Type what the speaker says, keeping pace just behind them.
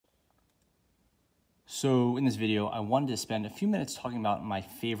So in this video, I wanted to spend a few minutes talking about my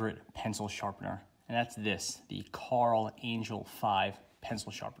favorite pencil sharpener, and that's this, the Angel-5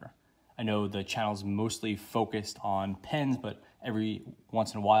 pencil sharpener. I know the channel's mostly focused on pens, but every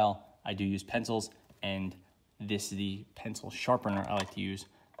once in a while I do use pencils, and this is the pencil sharpener I like to use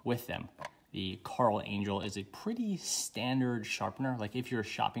with them. The Angel is a pretty standard sharpener. Like if you're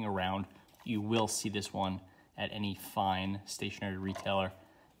shopping around, you will see this one at any fine stationery retailer,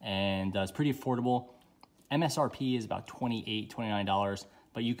 and it's pretty affordable. MSRP is about $28, $29,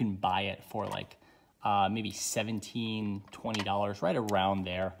 but you can buy it for like maybe $17, $20, right around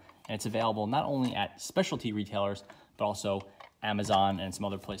there. And it's available not only at specialty retailers, but also Amazon and some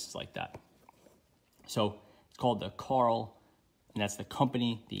other places like that. So it's called the Carl, and that's the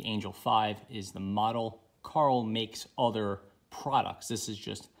company. The Angel-5 is the model. Carl makes other products. This is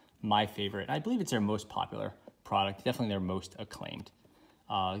just my favorite. I believe it's their most popular product, definitely their most acclaimed.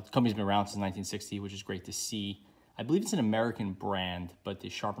 The company's been around since 1960, which is great to see. I believe it's an American brand, but the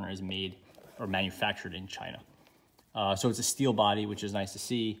sharpener is made or manufactured in China. So it's a steel body, which is nice to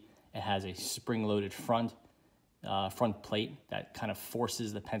see. It has a spring-loaded front plate that kind of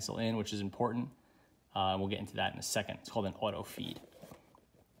forces the pencil in, which is important. We'll get into that in a second. It's called an auto feed.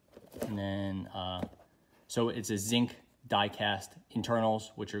 And then, so it's a zinc die-cast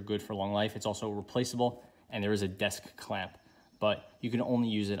internals, which are good for long life. It's also replaceable, and there is a desk clamp, but you can only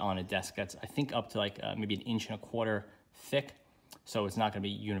use it on a desk that's, I think, up to like maybe 1.25 inches thick, so it's not going to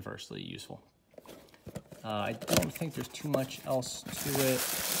be universally useful. I don't think there's too much else to it.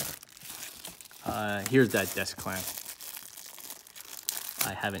 Here's that desk clamp.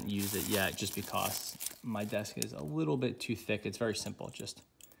 I haven't used it yet just because my desk is a little bit too thick. It's very simple, just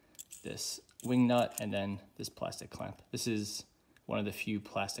this wing nut and then this plastic clamp. This is one of the few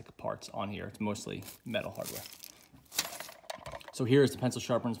plastic parts on here. It's mostly metal hardware. So here's the pencil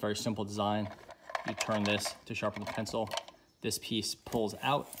sharpener. It's a very simple design. You turn this to sharpen the pencil. This piece pulls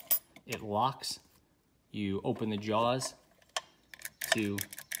out, it locks. You open the jaws to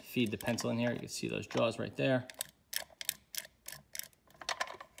feed the pencil in here. You can see those jaws right there.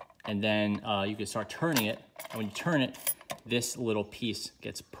 And then you can start turning it. And when you turn it, this little piece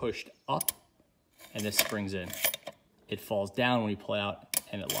gets pushed up and this springs in. It falls down when you pull it out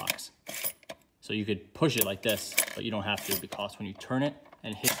and it locks. So you could push it like this, but you don't have to, because when you turn it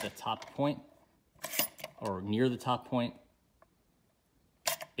and hit the top point or near the top point,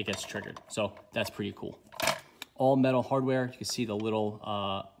 it gets triggered. So that's pretty cool. All metal hardware. You can see the little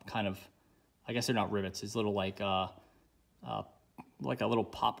kind of, I guess they're not rivets. It's little like a little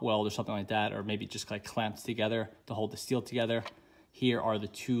pop weld or something like that, or maybe just like clamped together to hold the steel together. Here are the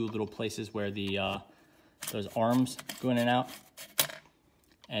two little places where the those arms go in and out.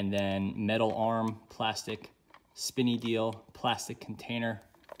 And then metal arm, plastic spinny deal, plastic container,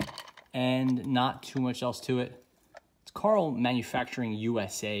 and not too much else to it. It's Carl Manufacturing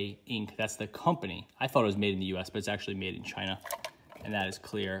USA Inc. That's the company. I thought it was made in the US, but it's actually made in China. And that is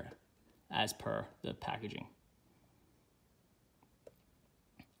clear as per the packaging.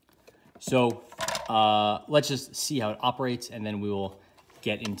 So let's just see how it operates, and then we will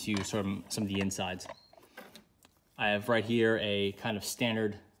get into sort of some of the insides. I have right here a kind of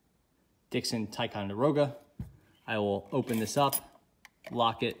standard Dixon Ticonderoga. I will open this up,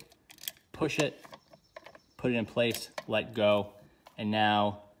 lock it, push it, put it in place, let go, and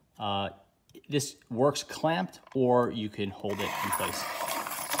now this works clamped, or you can hold it in place.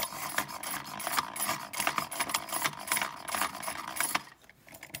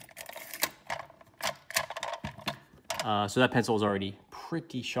 So that pencil is already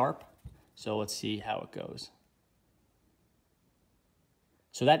pretty sharp. So let's see how it goes.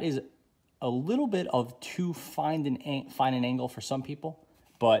 So that is a little bit of too fine an angle for some people,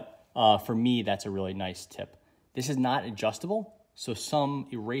 but for me, that's a really nice tip. This is not adjustable. So some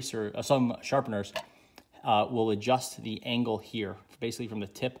sharpeners will adjust the angle here, basically from the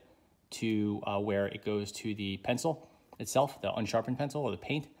tip to where it goes to the pencil itself, the unsharpened pencil or the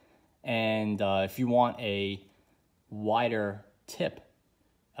paint. And if you want a wider tip,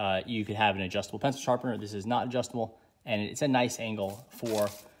 you could have an adjustable pencil sharpener. This is not adjustable, and it's a nice angle for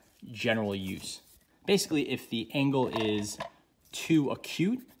general use. Basically, if the angle is too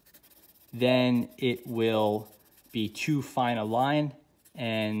acute, then it will be too fine a line,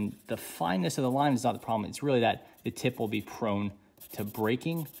 and the fineness of the line is not the problem. It's really that the tip will be prone to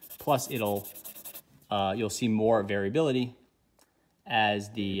breaking, plus you'll see more variability as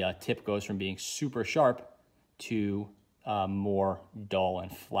the tip goes from being super sharp to more dull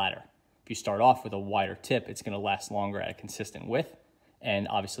and flatter. If you start off with a wider tip, it's going to last longer at a consistent width, and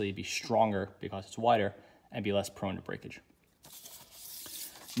obviously be stronger because it's wider and be less prone to breakage.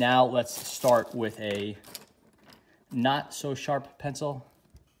 Now let's start with a not so sharp pencil.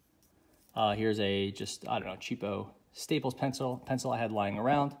 Here's a just, I don't know, cheapo Staples pencil I had lying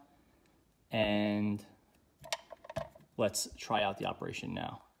around. And let's try out the operation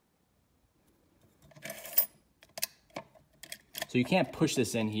now. So you can't push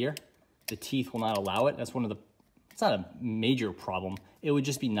this in here. The teeth will not allow it. That's one of the, it's not a major problem. It would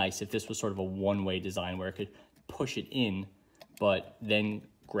just be nice if this was sort of a one-way design where it could push it in, but then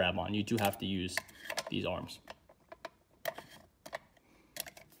grab on. You do have to use these arms.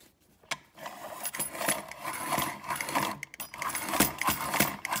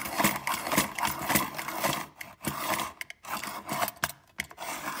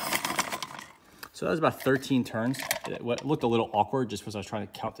 So that was about 13 turns. It looked a little awkward just because I was trying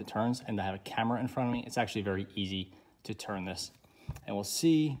to count the turns, and I have a camera in front of me. It's actually very easy to turn this. And we'll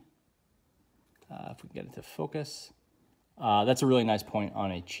see if we can get it to focus. That's a really nice point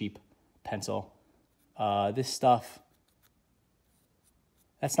on a cheap pencil. This stuff,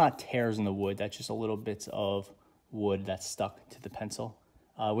 that's not tears in the wood. That's just a little bits of wood that's stuck to the pencil.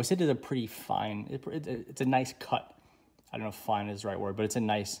 Which it is a pretty fine, it's a nice cut. I don't know if fine is the right word, but it's a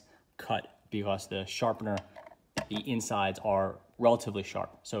nice cut because the sharpener, the insides are relatively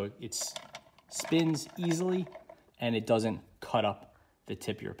sharp. So it spins easily and it doesn't cut up the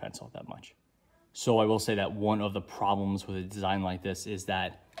tip of your pencil that much. So I will say that one of the problems with a design like this is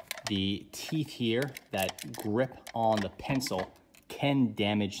that the teeth here that grip on the pencil can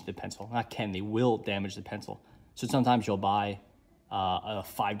damage the pencil. Not can, they will damage the pencil. So sometimes you'll buy a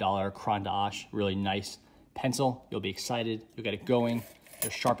 $5 Cran d'Ache, really nice pencil. You'll be excited, you'll get it going,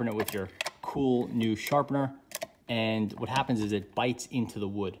 you'll sharpen it with your cool new sharpener, and what happens is it bites into the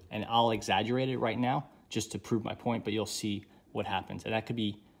wood. And I'll exaggerate it right now just to prove my point, but you'll see what happens. And that could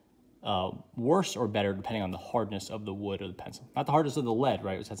be worse or better depending on the hardness of the wood or the pencil. Not the hardness of the lead,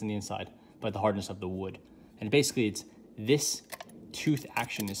 right, which that's in the inside, but the hardness of the wood. And basically it's this tooth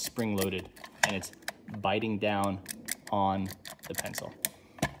action is spring-loaded and it's biting down on the pencil.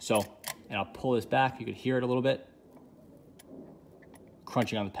 So, and I'll pull this back, you could hear it a little bit,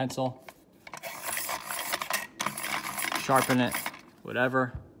 crunching on the pencil. Sharpen it,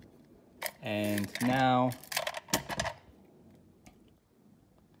 whatever. And now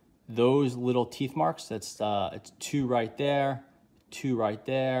those little teeth marks, that's it's 2 right there, 2 right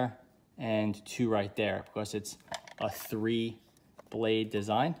there, and 2 right there, because it's a 3-blade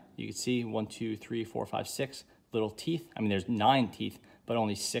design. You can see 1, 2, 3, 4, 5, 6 little teeth. I mean, there's 9 teeth, but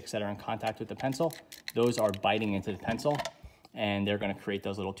only 6 that are in contact with the pencil. Those are biting into the pencil, and they're gonna create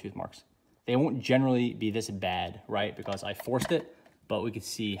those little tooth marks. They won't generally be this bad, right? Because I forced it, but we could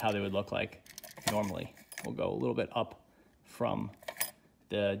see how they would look like normally. We'll go a little bit up from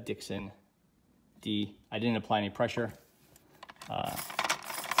the Dixon D. I didn't apply any pressure.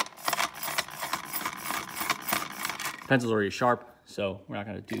 Pencil's already sharp, so we're not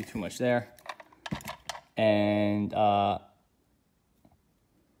gonna do too much there. And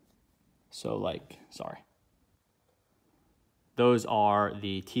so like, sorry. Those are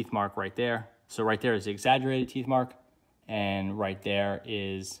the teeth mark right there. So right there is the exaggerated teeth mark, and right there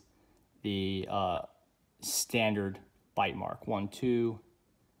is the standard bite mark. 1, 2,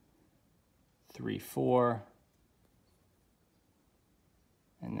 3, 4,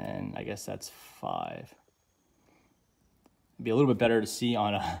 and then I guess that's 5. It'd be a little bit better to see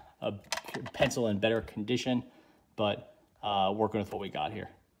on a pencil in better condition, but working with what we got here.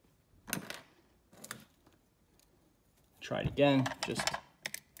 Try it again, just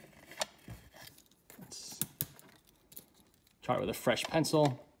let's try it with a fresh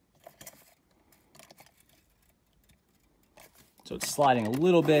pencil. So it's sliding a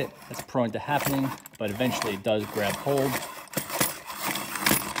little bit, that's prone to happening, but eventually it does grab hold.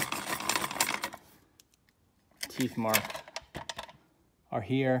 Teeth mark are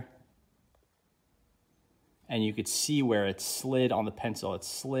here. And you could see where it slid on the pencil. It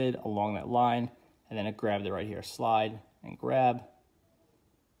slid along that line, and then it grabbed it right here. Slide and grab,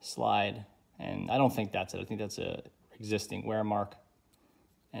 slide, and I don't think that's it. I think that's a existing wear mark.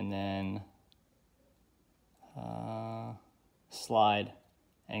 And then slide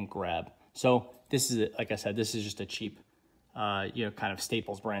and grab. So this is, like I said, this is just a cheap, kind of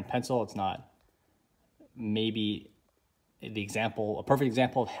Staples brand pencil. It's not maybe the example, a perfect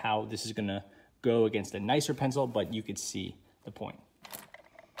example of how this is gonna go against a nicer pencil, but you could see the point.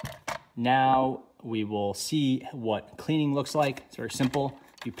 Now we will see what cleaning looks like. It's very simple.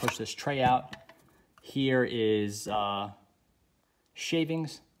 You push this tray out. Here is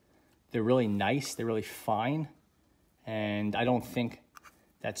shavings. They're really nice, they're really fine, and I don't think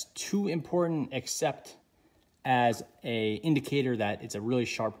that's too important, except as a indicator that it's a really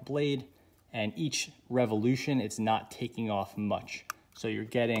sharp blade, and each revolution it's not taking off much. So you're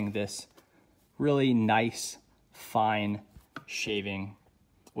getting this really nice, fine shaving,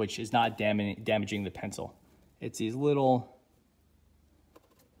 which is not damaging the pencil. It's these little,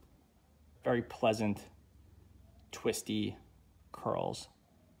 very pleasant, twisty curls.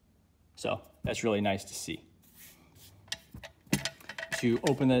 So that's really nice to see. To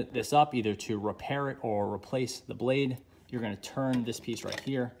open this up, either to repair it or replace the blade, you're going to turn this piece right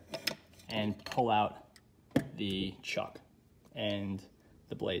here and pull out the chuck and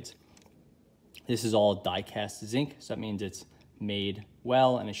the blades. This is all die-cast zinc, so that means it's made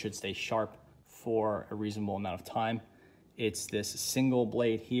well and it should stay sharp for a reasonable amount of time. It's this single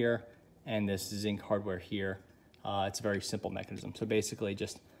blade here and this zinc hardware here. It's a very simple mechanism. So basically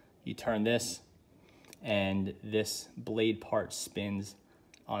just you turn this and this blade part spins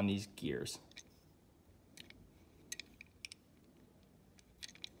on these gears.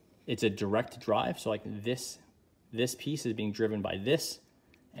 It's a direct drive, so like this piece is being driven by this,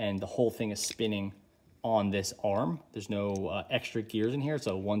 and the whole thing is spinning on this arm. There's no extra gears in here. It's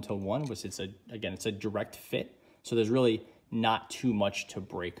a 1-to-1, which it's a direct fit. So there's really not too much to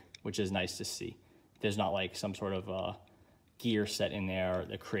break, which is nice to see. There's not like some sort of gear set in there.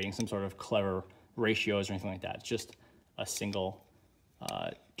 They're creating some sort of clever ratios or anything like that. It's just a single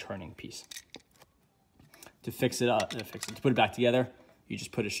turning piece. To fix it up, to put it back together, you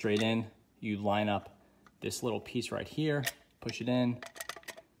just put it straight in. You line up this little piece right here, push it in,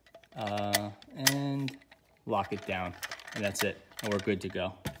 and lock it down, and that's it, and we're good to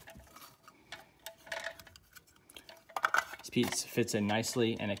go. This piece fits in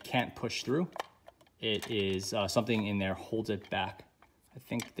nicely, and it can't push through. It is something in there holds it back. I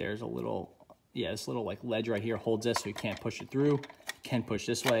think there's a little, this little like ledge right here holds this, so you can't push it through. Can push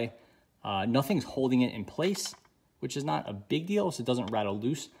this way. Nothing's holding it in place, which is not a big deal, so it doesn't rattle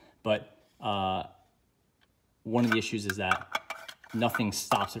loose, but one of the issues is that nothing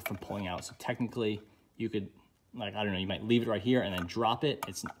stops it from pulling out. So technically you could, like, I don't know, you might leave it right here and then drop it.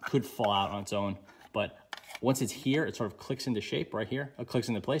 It could fall out on its own, but once it's here, it sort of clicks into shape right here. It clicks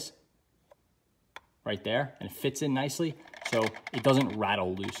into place right there, and it fits in nicely. So it doesn't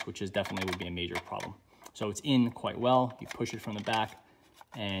rattle loose, which is definitely would be a major problem. So it's in quite well. You push it from the back,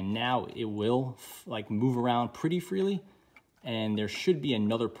 and now it will like move around pretty freely. And there should be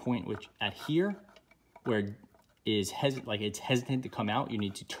another point which at here where it's hesitant to come out. You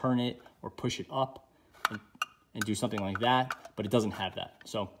need to turn it or push it up and do something like that, but it doesn't have that.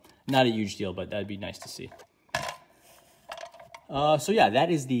 So not a huge deal, but that'd be nice to see. So yeah, that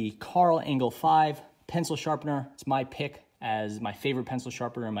is the Carl Angel-5 pencil sharpener. It's my pick as my favorite pencil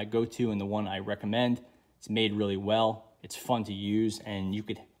sharpener and my go-to, and the one I recommend. It's made really well. It's fun to use, and you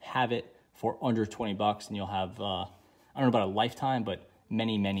could have it for under 20 bucks, and you'll have, I don't know about a lifetime, but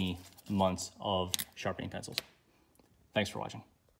many, many months of sharpening pencils. Thanks for watching.